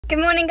Good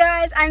morning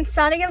guys, I'm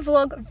starting a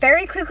vlog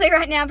very quickly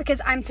right now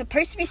because I'm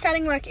supposed to be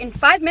starting work in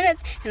 5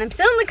 minutes and I'm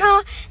still in the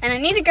car and I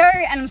need to go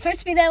and I'm supposed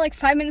to be there like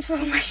 5 minutes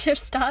before my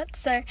shift starts,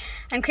 so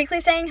I'm quickly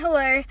saying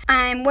hello.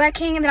 I'm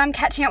working and then I'm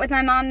catching up with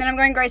my mum, then I'm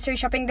going grocery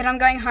shopping, then I'm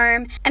going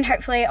home, and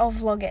hopefully I'll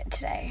vlog it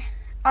today.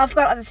 I've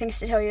got other things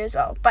to tell you as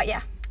well, but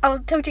yeah, I'll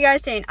talk to you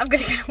guys soon. I've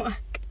got to go to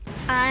work.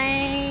 I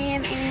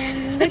am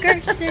in the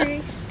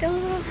grocery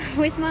store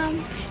with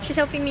Mum. She's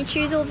helping me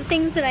choose all the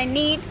things that I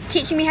need,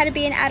 teaching me how to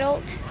be an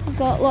adult. I've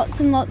got lots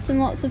and lots and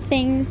lots of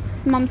things.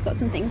 Mum's got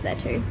some things there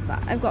too,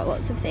 but I've got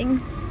lots of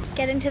things.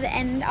 Getting to the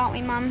end, aren't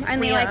we, Mum?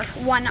 Only like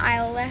one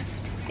aisle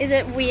left. Is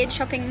it weird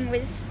shopping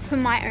for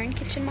my own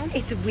kitchen, Mum?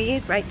 It's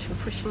weird, Rachel,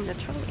 pushing the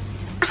trolley.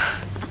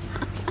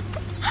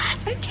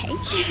 Okay.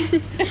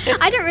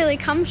 I don't really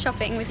come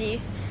shopping with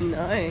you.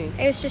 No.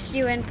 It was just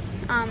you and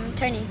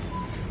Tony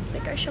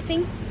that go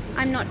shopping.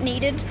 I'm not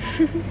needed.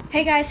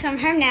 Hey guys, so I'm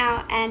home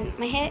now and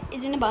my hair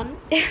is in a bun.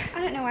 I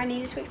don't know why I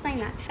needed to explain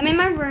that. I'm in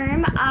my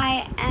room.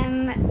 I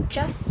am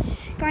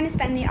just going to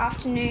spend the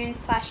afternoon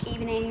 /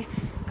 evening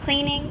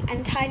cleaning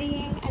and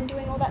tidying and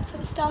doing all that sort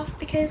of stuff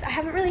because I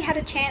haven't really had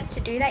a chance to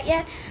do that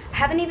yet. I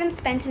haven't even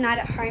spent a night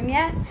at home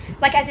yet.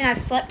 Like as in I've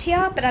slept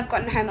here, but I've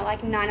gotten home at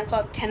like 9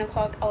 o'clock, 10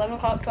 o'clock, 11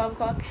 o'clock, 12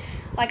 o'clock.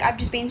 Like I've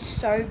just been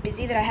so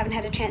busy that I haven't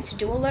had a chance to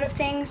do a lot of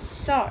things.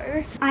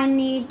 So I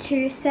need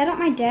to set up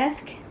my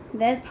desk.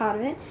 There's part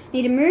of it.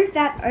 Need to move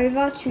that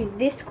over to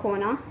this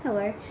corner.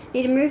 Hello.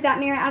 Need to move that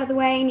mirror out of the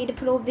way. Need to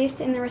put all this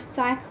in the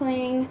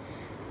recycling.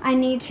 I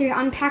need to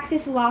unpack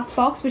this last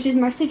box, which is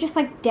mostly just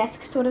like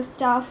desk sort of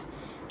stuff.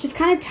 Just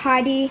kind of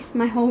tidy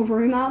my whole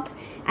room up,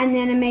 and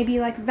then maybe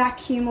like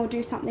vacuum or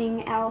do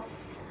something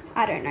else.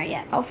 I don't know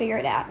yet. I'll figure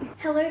it out.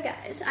 Hello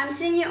guys. I'm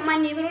sitting here on my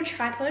new little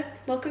tripod.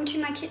 Welcome to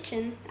my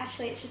kitchen.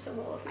 Actually, it's just the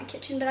wall of my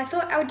kitchen, but I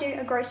thought I would do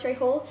a grocery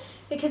haul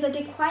because I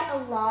did quite a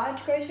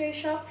large grocery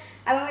shop.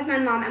 I went with my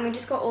mum and we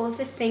just got all of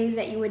the things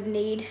that you would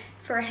need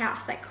for a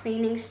house, like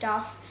cleaning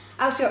stuff.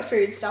 I also got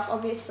food stuff,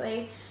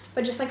 obviously,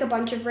 but just like a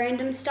bunch of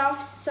random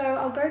stuff. So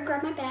I'll go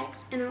grab my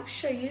bags and I'll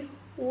show you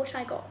what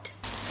I got.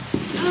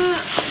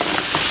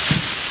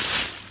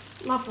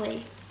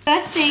 Lovely.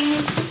 First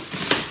things.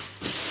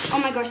 Oh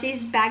my gosh,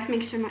 these bags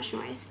make so much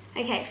noise.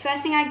 Okay,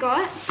 first thing I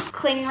got,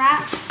 cling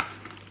wrap,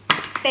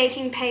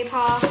 baking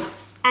paper,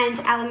 and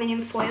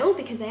aluminium foil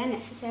because they are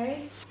necessary.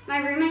 My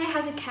roommate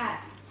has a cat.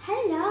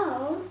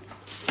 Hello.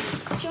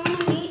 Do you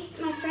want to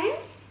meet my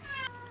friends?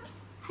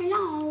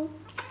 Hello.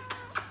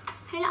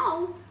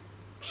 Hello.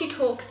 She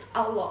talks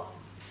a lot.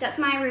 That's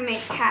my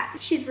roommate's cat.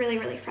 She's really,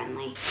 really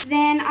friendly.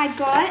 Then I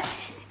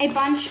got a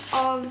bunch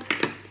of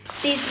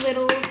these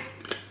little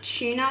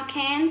tuna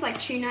cans, like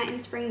tuna in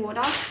spring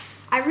water.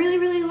 I really,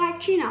 really like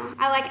tuna.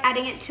 I like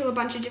adding it to a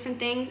bunch of different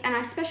things, and I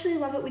especially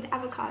love it with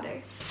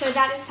avocado. So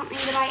that is something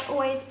that I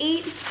always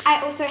eat. I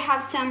also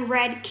have some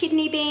red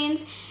kidney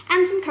beans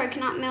and some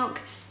coconut milk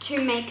to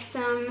make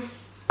some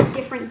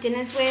different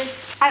dinners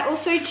with. I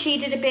also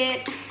cheated a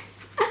bit.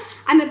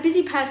 I'm a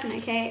busy person,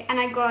 okay? And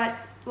I got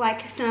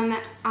like some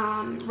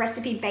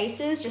recipe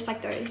bases, just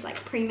like those like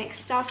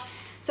pre-mixed stuff.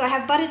 So I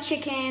have butter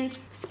chicken,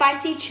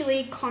 spicy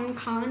chili con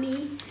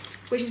carne,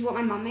 which is what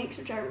my mum makes,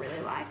 which I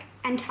really like,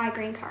 and Thai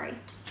green curry.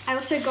 I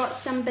also got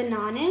some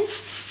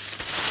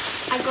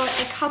bananas. I got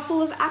a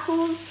couple of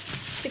apples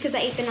because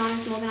I eat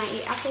bananas more than I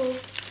eat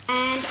apples.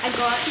 And I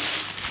got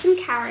some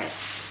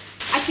carrots.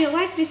 I feel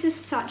like this is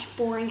such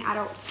boring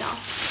adult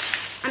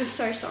stuff. I'm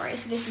so sorry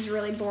if this is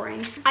really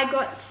boring. I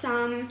got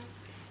some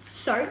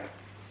soap.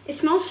 It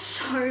smells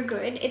so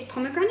good. It's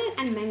pomegranate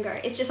and mango.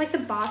 It's just like the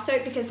bar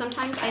soap because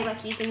sometimes I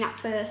like using that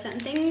for certain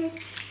things.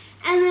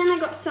 And then I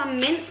got some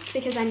mints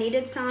because I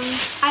needed some.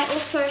 I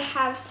also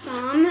have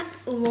some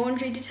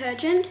laundry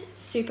detergent,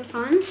 super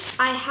fun.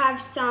 I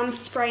have some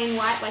spray and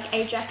white, like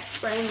Ajax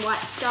spray and white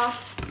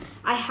stuff.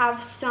 I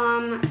have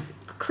some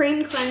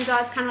cream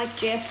cleansers, kind of like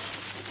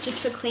Jif,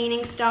 just for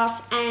cleaning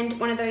stuff. And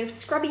one of those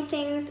scrubby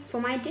things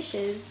for my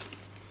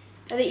dishes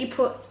that you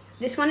put.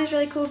 This one is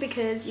really cool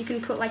because you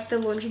can put like the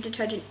laundry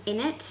detergent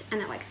in it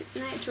and it like sits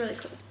in there. It's really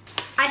cool.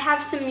 I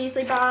have some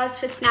muesli bars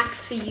for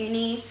snacks for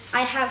uni.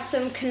 I have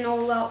some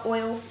canola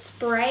oil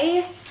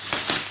spray,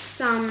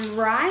 some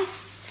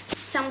rice,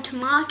 some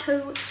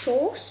tomato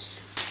sauce,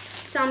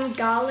 some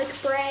garlic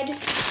bread,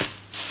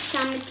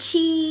 some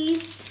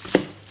cheese,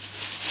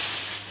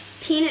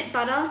 peanut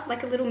butter,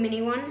 like a little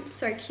mini one,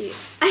 so cute.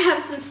 I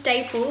have some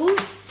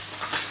staples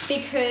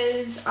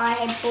because I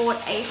had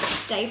bought a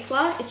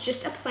stapler. It's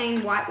just a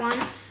plain white one.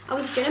 I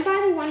was gonna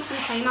buy the one from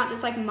Kmart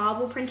that's like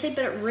marble printed,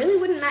 but it really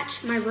wouldn't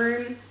match my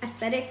room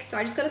aesthetic. So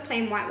I just got a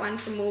plain white one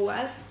from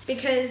Woolworths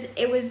because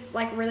it was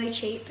like really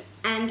cheap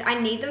and I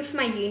need them for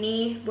my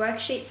uni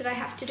worksheets that I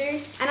have to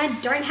do. And I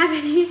don't have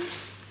any.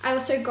 I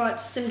also got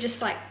some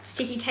just like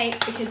sticky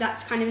tape because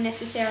that's kind of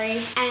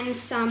necessary, and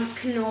some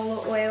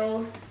canola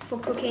oil for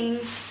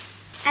cooking.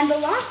 And the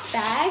last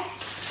bag,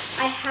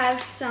 I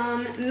have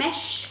some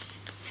mesh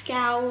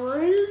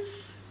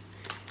scourers,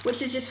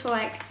 which is just for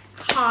like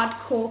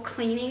hardcore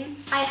cleaning.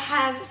 I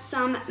have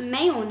some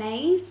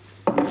mayonnaise,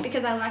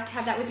 because I like to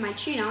have that with my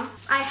tuna.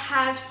 I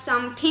have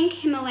some pink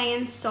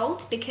Himalayan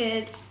salt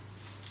because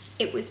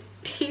it was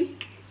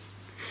pink.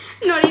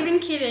 Not even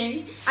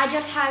kidding. I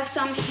just have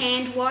some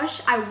hand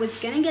wash. I was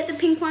gonna get the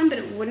pink one, but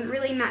it wouldn't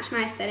really match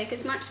my aesthetic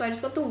as much, so I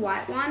just got the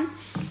white one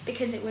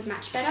because it would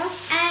match better.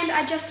 And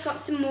I just got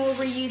some more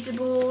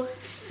reusable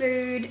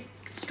food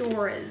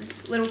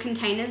storers, little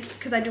containers,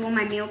 because I do all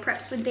my meal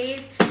preps with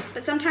these,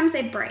 but sometimes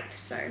they break,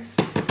 so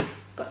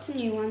got some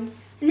new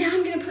ones. Now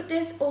I'm gonna put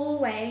this all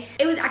away.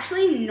 It was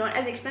actually not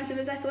as expensive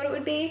as I thought it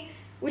would be,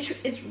 which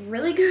is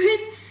really good,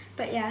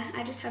 but yeah,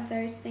 I just have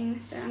those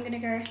things, so I'm gonna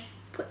go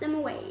put them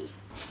away.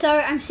 So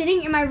I'm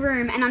sitting in my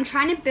room and I'm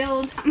trying to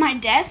build my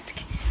desk,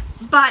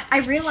 but I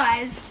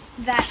realized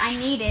that I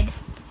needed,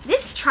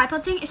 this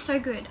tripod thing is so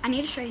good. I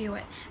need to show you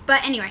it.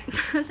 But anyway,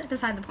 that's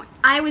beside the point.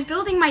 I was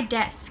building my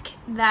desk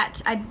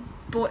that I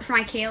bought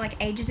from IKEA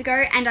like ages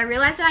ago, and I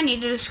realized that I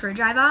needed a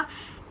screwdriver,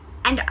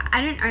 and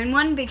I don't own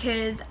one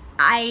because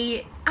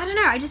I don't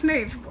know, I just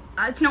moved.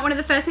 It's not one of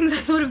the first things I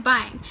thought of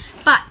buying,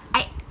 but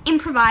I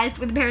improvised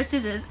with a pair of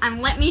scissors,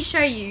 and let me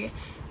show you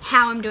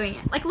how I'm doing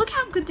it. Like, look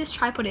how good this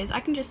tripod is.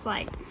 I can just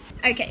like,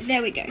 okay,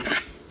 there we go.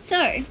 So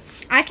I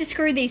have to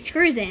screw these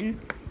screws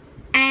in,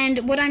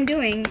 and what I'm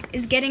doing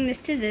is getting the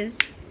scissors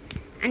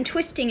and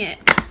twisting it.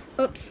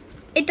 Oops,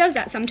 it does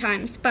that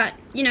sometimes, but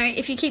you know,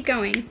 if you keep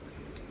going,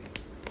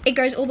 it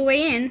goes all the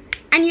way in,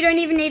 and you don't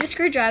even need a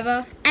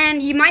screwdriver,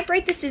 and you might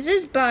break the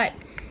scissors, but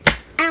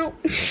ow.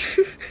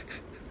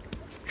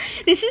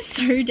 This is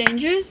so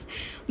dangerous,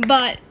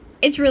 but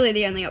it's really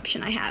the only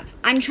option I have.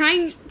 I'm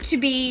trying to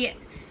be,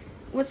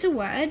 what's the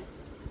word?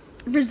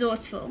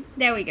 Resourceful.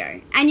 There we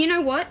go. And you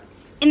know what?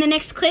 In the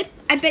next clip,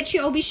 I bet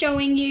you I'll be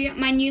showing you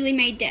my newly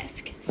made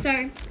desk.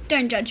 So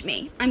don't judge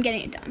me. I'm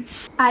getting it done.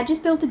 I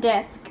just built a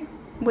desk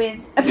with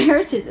a pair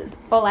of scissors.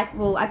 Or like,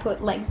 well, I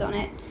put legs on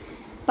it.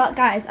 But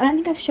guys, I don't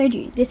think I've showed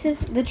you. This is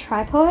the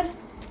tripod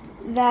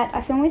that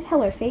I film with.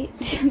 Hello feet.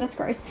 That's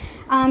gross.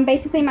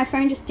 Basically, my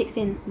phone just sticks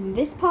in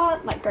this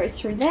part, like goes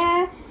through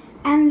there.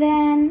 And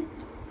then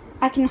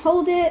I can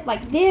hold it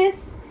like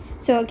this.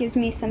 So it gives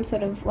me some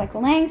sort of like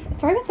length.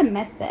 Sorry about the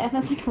mess there.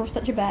 That's like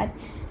such a bad.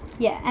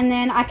 Yeah, and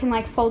then I can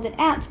like fold it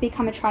out to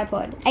become a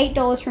tripod.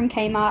 $8 from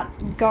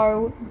Kmart.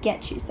 Go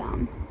get you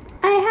some.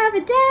 I have a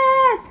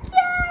desk!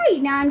 Yay!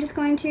 Now I'm just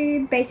going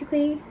to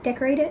basically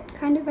decorate it,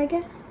 kind of, I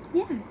guess.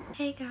 Yeah.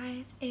 Hey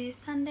guys, it is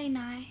Sunday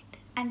night,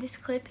 and this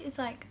clip is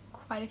like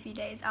quite a few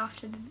days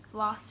after the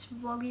last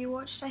vlog you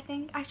watched, I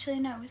think.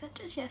 Actually, no, was that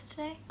just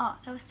yesterday? Oh,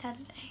 that was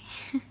Saturday.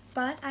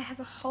 But I have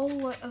a whole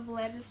lot of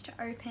letters to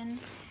open,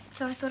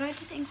 so I thought I'd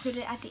just include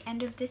it at the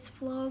end of this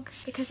vlog,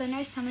 because I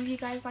know some of you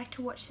guys like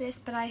to watch this,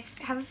 but I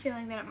have a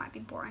feeling that it might be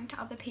boring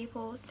to other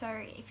people, so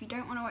if you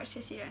don't want to watch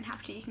this, you don't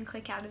have to. You can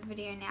click out of the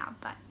video now,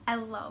 but I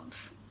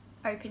love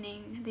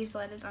opening these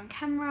letters on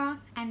camera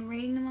and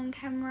reading them on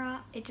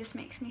camera. It just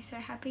makes me so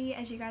happy,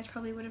 as you guys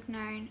probably would have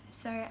known,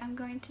 so I'm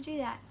going to do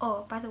that.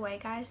 Oh, by the way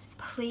guys,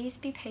 please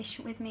be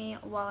patient with me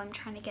while I'm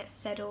trying to get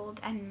settled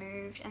and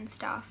moved and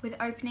stuff with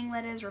opening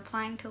letters,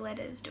 replying to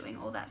letters, doing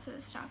all that sort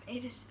of stuff.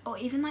 It is, or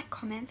even like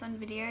comments on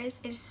videos,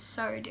 it is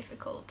so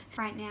difficult.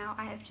 Right now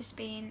I have just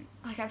been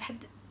like, I've had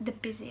the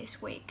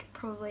busiest week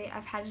probably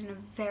I've had in a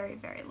very,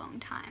 very long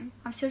time.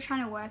 I'm still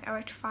trying to work. I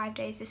worked 5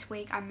 days this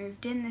week, I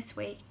moved in this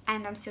week,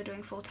 and I'm still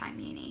doing full-time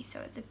uni,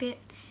 so it's a bit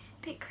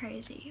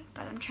crazy,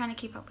 but I'm trying to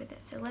keep up with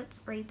it. So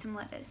let's read some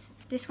letters.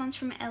 This one's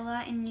from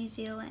Ella in New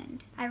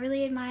Zealand. I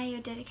really admire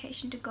your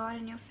dedication to God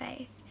and your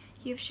faith.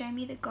 You have shown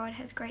me that God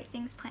has great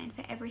things planned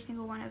for every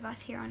single one of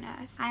us here on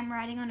earth. I am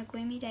writing on a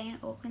gloomy day in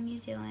Auckland, New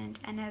Zealand,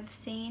 and have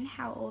seen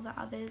how all the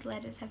other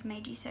letters have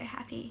made you so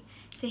happy.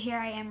 So here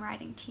I am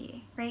writing to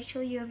you.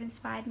 Rachel, you have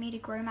inspired me to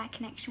grow my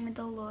connection with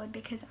the Lord,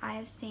 because I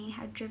have seen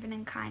how driven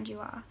and kind you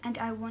are, and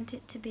I want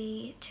it to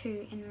be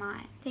too in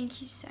mine.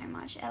 Thank you so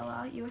much,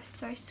 Ella. You are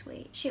so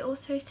sweet. She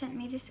also sent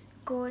me this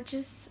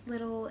gorgeous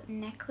little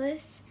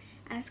necklace,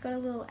 and it's got a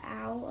little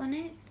owl on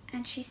it,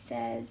 and she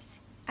says,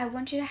 I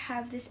want you to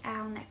have this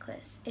owl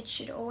necklace. It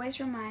should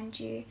always remind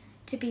you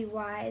to be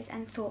wise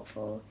and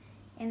thoughtful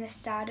in the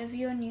start of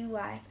your new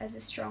life as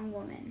a strong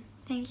woman.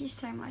 Thank you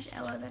so much,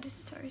 Ella. That is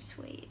so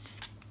sweet.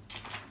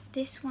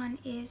 This one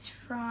is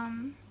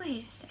from,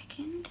 wait a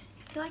second.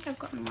 I feel like I've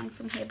gotten one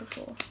from here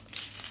before.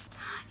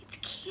 It's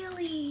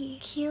Keely.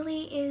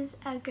 Keely is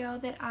a girl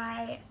that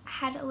I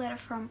had a letter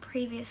from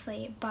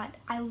previously, but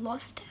I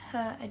lost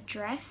her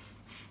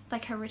address,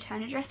 like her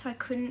return address, so I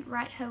couldn't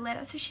write her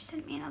letter, so she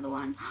sent me another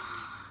one.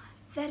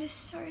 That is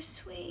so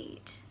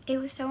sweet. It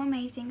was so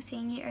amazing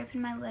seeing you open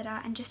my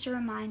letter, and just a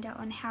reminder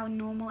on how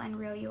normal and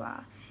real you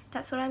are.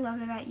 That's what I love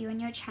about you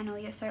and your channel.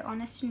 You're so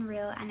honest and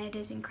real, and it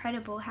is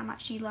incredible how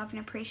much you love and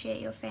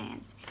appreciate your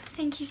fans.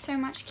 Thank you so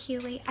much,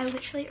 Keely. I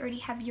literally already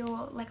have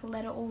your like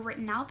letter all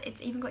written up.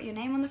 It's even got your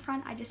name on the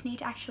front. I just need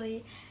to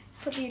actually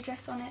put the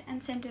address on it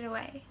and send it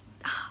away.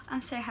 Oh,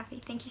 I'm so happy.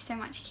 Thank you so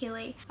much,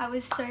 Keely. I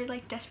was so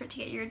like desperate to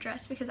get your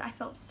address because I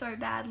felt so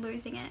bad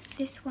losing it.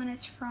 This one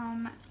is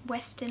from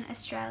Western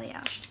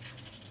Australia.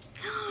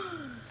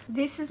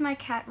 This is my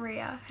cat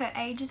Rhea. Her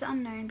age is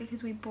unknown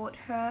because we bought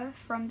her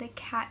from the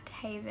cat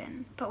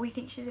haven, but we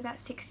think she's about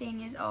 16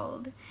 years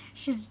old.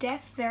 She's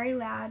deaf, very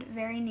loud,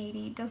 very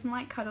needy, doesn't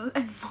like cuddles,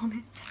 and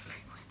vomits everywhere.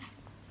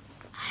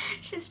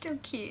 She's still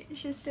cute.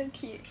 She's still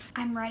cute.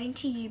 I'm writing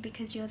to you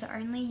because you're the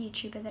only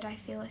YouTuber that I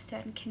feel a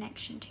certain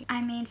connection to.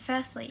 I mean,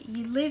 firstly,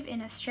 you live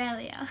in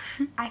Australia.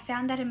 I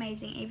found that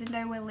amazing, even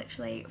though we're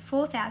literally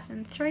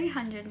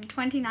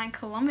 4,329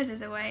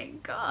 kilometers away.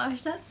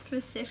 Gosh, that's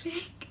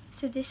specific.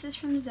 So this is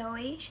from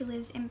Zoe. She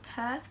lives in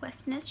Perth,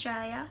 Western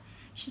Australia.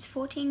 She's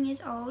 14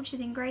 years old.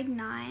 She's in grade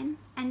 9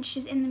 and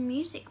she's in the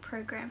music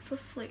program for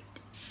flute.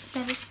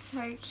 That is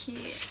so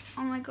cute.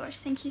 Oh my gosh,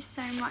 thank you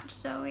so much,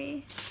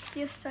 Zoe.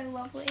 You're so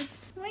lovely.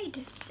 Wait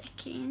a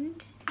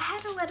second. I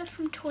had a letter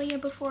from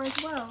Toya before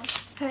as well.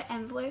 Her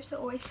envelopes are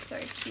always so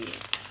cute.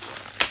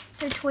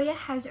 So Toya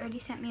has already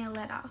sent me a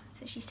letter.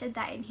 So she said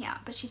that in here.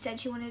 But she said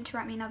she wanted to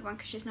write me another one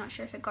because she's not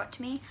sure if it got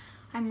to me.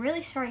 I'm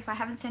really sorry if I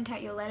haven't sent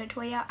out your letter,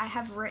 Toya. I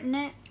have written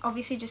it.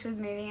 Obviously, just with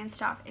moving and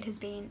stuff, it has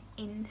been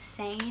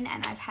insane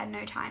and I've had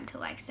no time to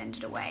like send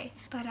it away.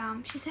 But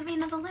she sent me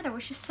another letter,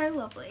 which is so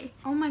lovely.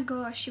 Oh my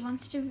gosh, she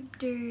wants to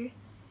do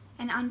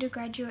an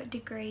undergraduate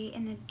degree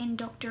in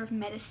Doctor of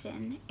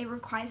Medicine. It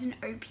requires an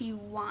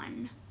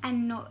OP1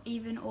 and not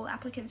even all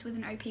applicants with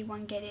an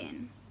OP1 get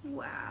in.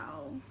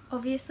 Wow.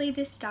 Obviously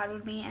this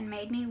startled me and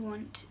made me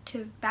want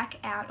to back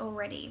out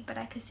already, but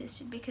I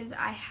persisted because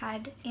I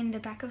had in the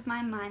back of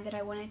my mind that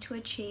I wanted to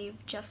achieve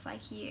just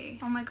like you.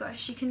 Oh my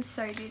gosh, you can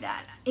so do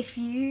that. If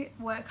you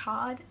work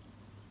hard,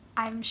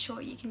 I'm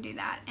sure you can do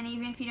that. And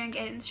even if you don't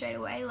get it straight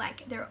away,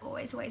 like there are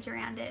always ways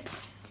around it.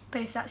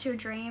 But if that's your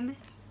dream,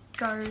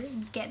 go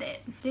get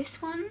it.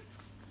 This one,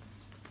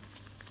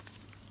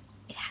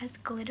 it has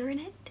glitter in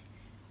it.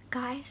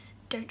 Guys,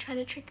 don't try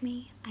to trick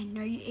me. I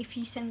know you if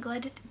you send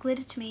glitter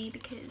to me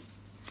because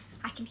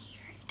I can hear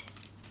it.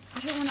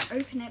 I don't want to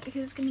open it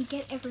because it's going to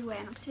get everywhere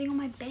and I'm sitting on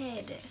my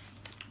bed.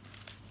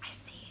 I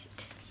see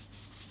it.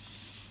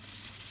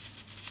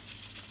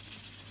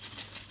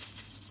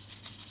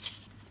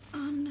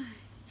 Oh no.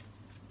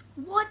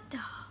 What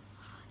the?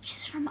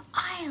 She's from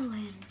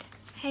Ireland.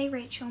 Hey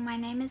Rachel, my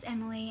name is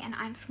Emily and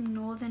I'm from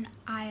Northern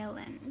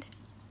Ireland.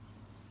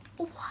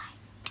 What?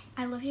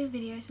 I love your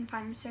videos and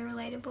find them so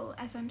relatable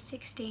as I'm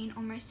 16,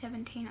 almost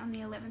 17 on the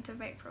 11th of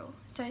April.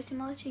 So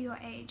similar to your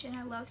age, and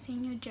I love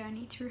seeing your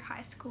journey through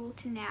high school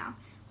to now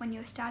when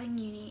you're starting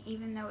uni,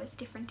 even though it's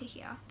different to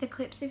here. The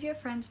clips of your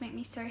friends make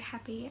me so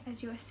happy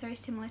as you are so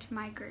similar to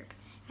my group,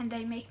 and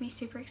they make me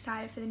super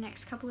excited for the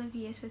next couple of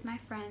years with my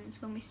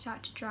friends when we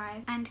start to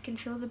drive and can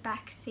fill the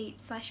back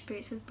seats /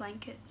 boots with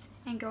blankets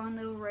and go on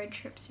little road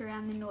trips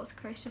around the north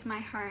coast of my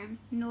home,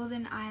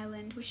 Northern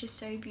Ireland, which is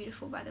so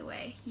beautiful by the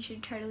way. You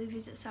should totally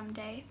visit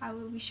someday. I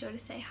will be sure to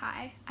say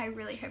hi. I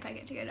really hope I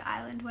get to go to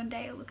Ireland one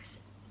day. It looks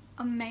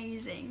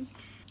amazing.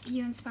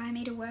 You inspire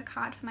me to work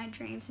hard for my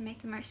dreams and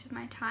make the most of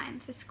my time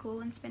for school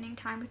and spending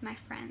time with my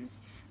friends.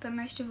 But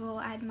most of all,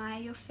 I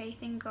admire your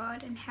faith in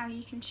God and how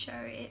you can show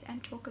it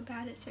and talk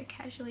about it so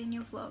casually in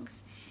your vlogs,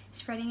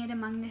 spreading it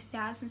among the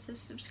thousands of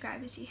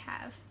subscribers you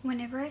have.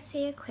 Whenever I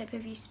see a clip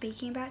of you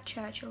speaking about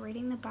church or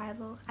reading the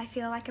Bible, I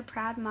feel like a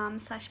proud mum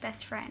 /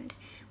 best friend,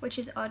 which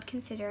is odd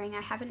considering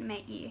I haven't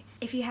met you.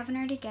 If you haven't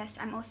already guessed,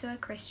 I'm also a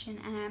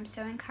Christian and I am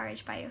so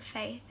encouraged by your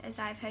faith as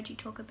I've heard you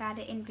talk about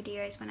it in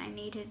videos when I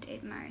needed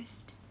it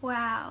most.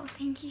 Wow,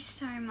 thank you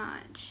so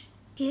much.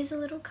 Here's a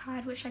little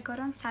card which I got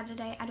on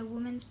Saturday at a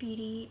Women's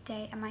Beauty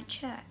Day at my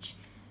church.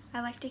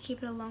 I like to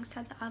keep it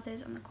alongside the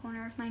others on the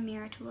corner of my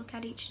mirror to look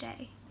at each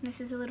day. This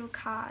is a little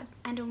card,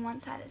 and on one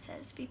side it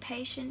says, be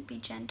patient, be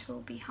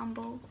gentle, be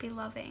humble, be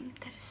loving.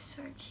 That is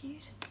so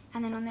cute.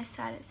 And then on this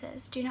side it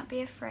says, do not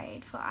be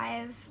afraid, for I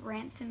have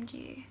ransomed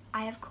you.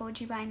 I have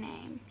called you by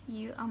name.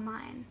 You are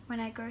mine. When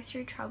I go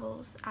through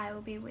troubles, I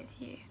will be with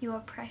you. You are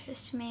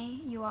precious to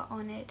me, you are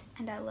honored,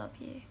 and I love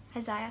you.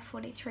 Isaiah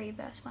 43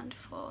 verse 1 to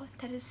 4.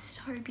 That is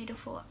so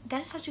beautiful.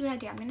 That is such a good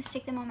idea. I'm going to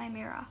stick them on my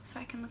mirror so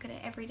I can look at it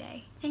every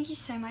day. Thank you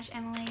so much,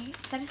 Emily.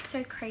 That is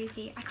so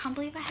crazy. I can't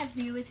believe I have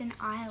viewers in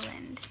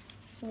Ireland.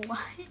 What?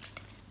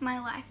 My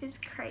life is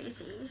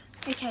crazy.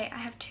 Okay, I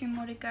have 2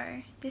 more to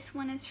go. This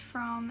one is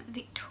from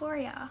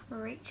Victoria,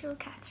 Rachel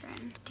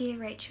Catherine. Dear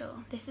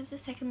Rachel, this is the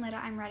second letter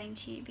I'm writing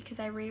to you because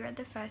I reread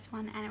the first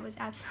one and it was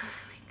absolutely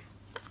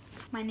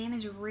My name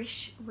is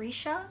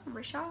Risha.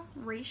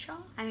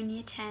 I'm in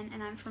year 10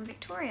 and I'm from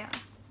Victoria.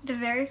 The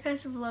very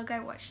first vlog I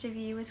watched of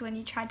you was when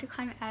you tried to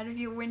climb out of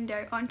your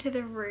window onto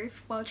the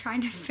roof while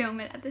trying to film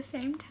it at the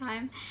same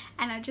time,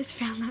 and I just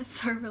found that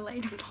so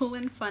relatable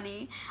and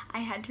funny. I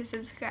had to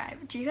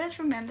subscribe. Do you guys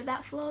remember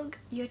that vlog?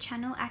 Your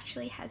channel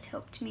actually has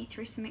helped me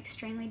through some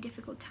extremely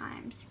difficult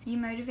times. You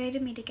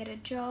motivated me to get a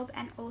job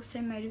and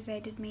also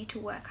motivated me to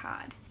work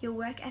hard. Your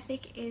work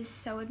ethic is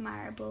so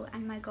admirable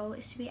and my goal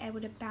is to be able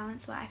to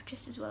balance life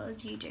just as well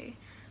as you do,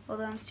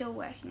 although I'm still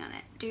working on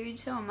it. Dude,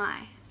 so am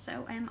I.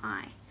 So am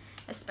I.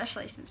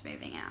 Especially since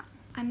moving out.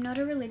 I'm not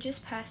a religious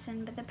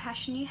person, but the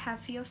passion you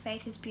have for your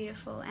faith is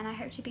beautiful and I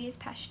hope to be as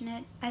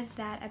passionate as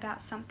that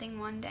about something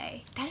one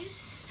day. That is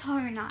so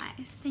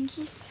nice. Thank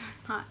you so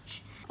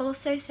much.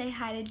 Also say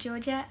hi to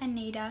Georgia,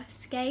 Anita,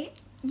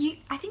 Skate.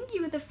 I think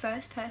you were the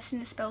first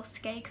person to spell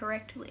Skate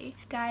correctly.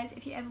 Guys,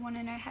 if you ever want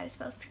to know how to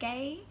spell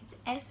Skate, it's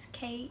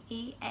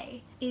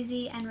S-K-E-A.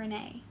 Izzy and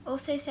Renee.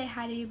 Also say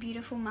hi to your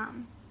beautiful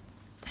mum.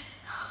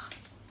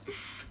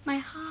 My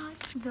heart.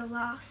 The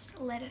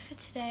last letter for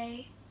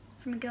today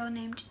from a girl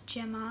named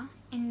Gemma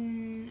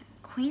in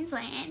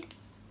Queensland.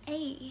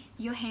 Hey,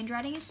 your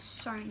handwriting is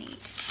so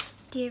neat.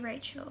 Dear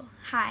Rachel,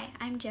 hi,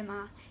 I'm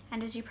Gemma,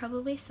 and as you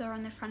probably saw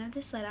on the front of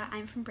this letter,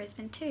 I'm from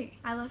Brisbane too.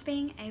 I love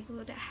being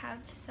able to have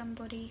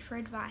somebody for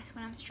advice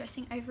when I'm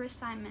stressing over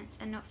assignments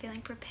and not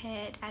feeling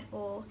prepared at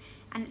all,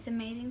 and it's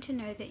amazing to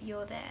know that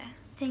you're there.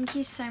 Thank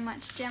you so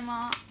much,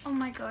 Gemma. Oh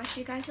my gosh,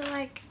 you guys are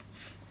like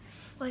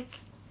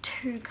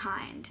too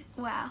kind.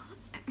 Wow.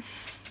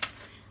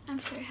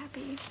 I'm so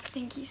happy.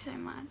 Thank you so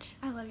much.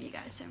 I love you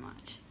guys so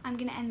much. I'm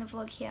gonna end the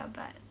vlog here,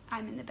 but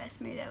I'm in the best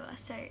mood ever,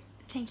 so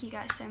thank you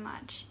guys so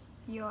much.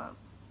 You're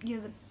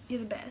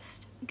the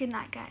best. Good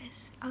night,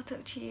 guys. I'll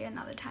talk to you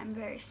another time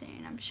very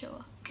soon, I'm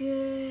sure.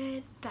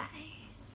 Goodbye.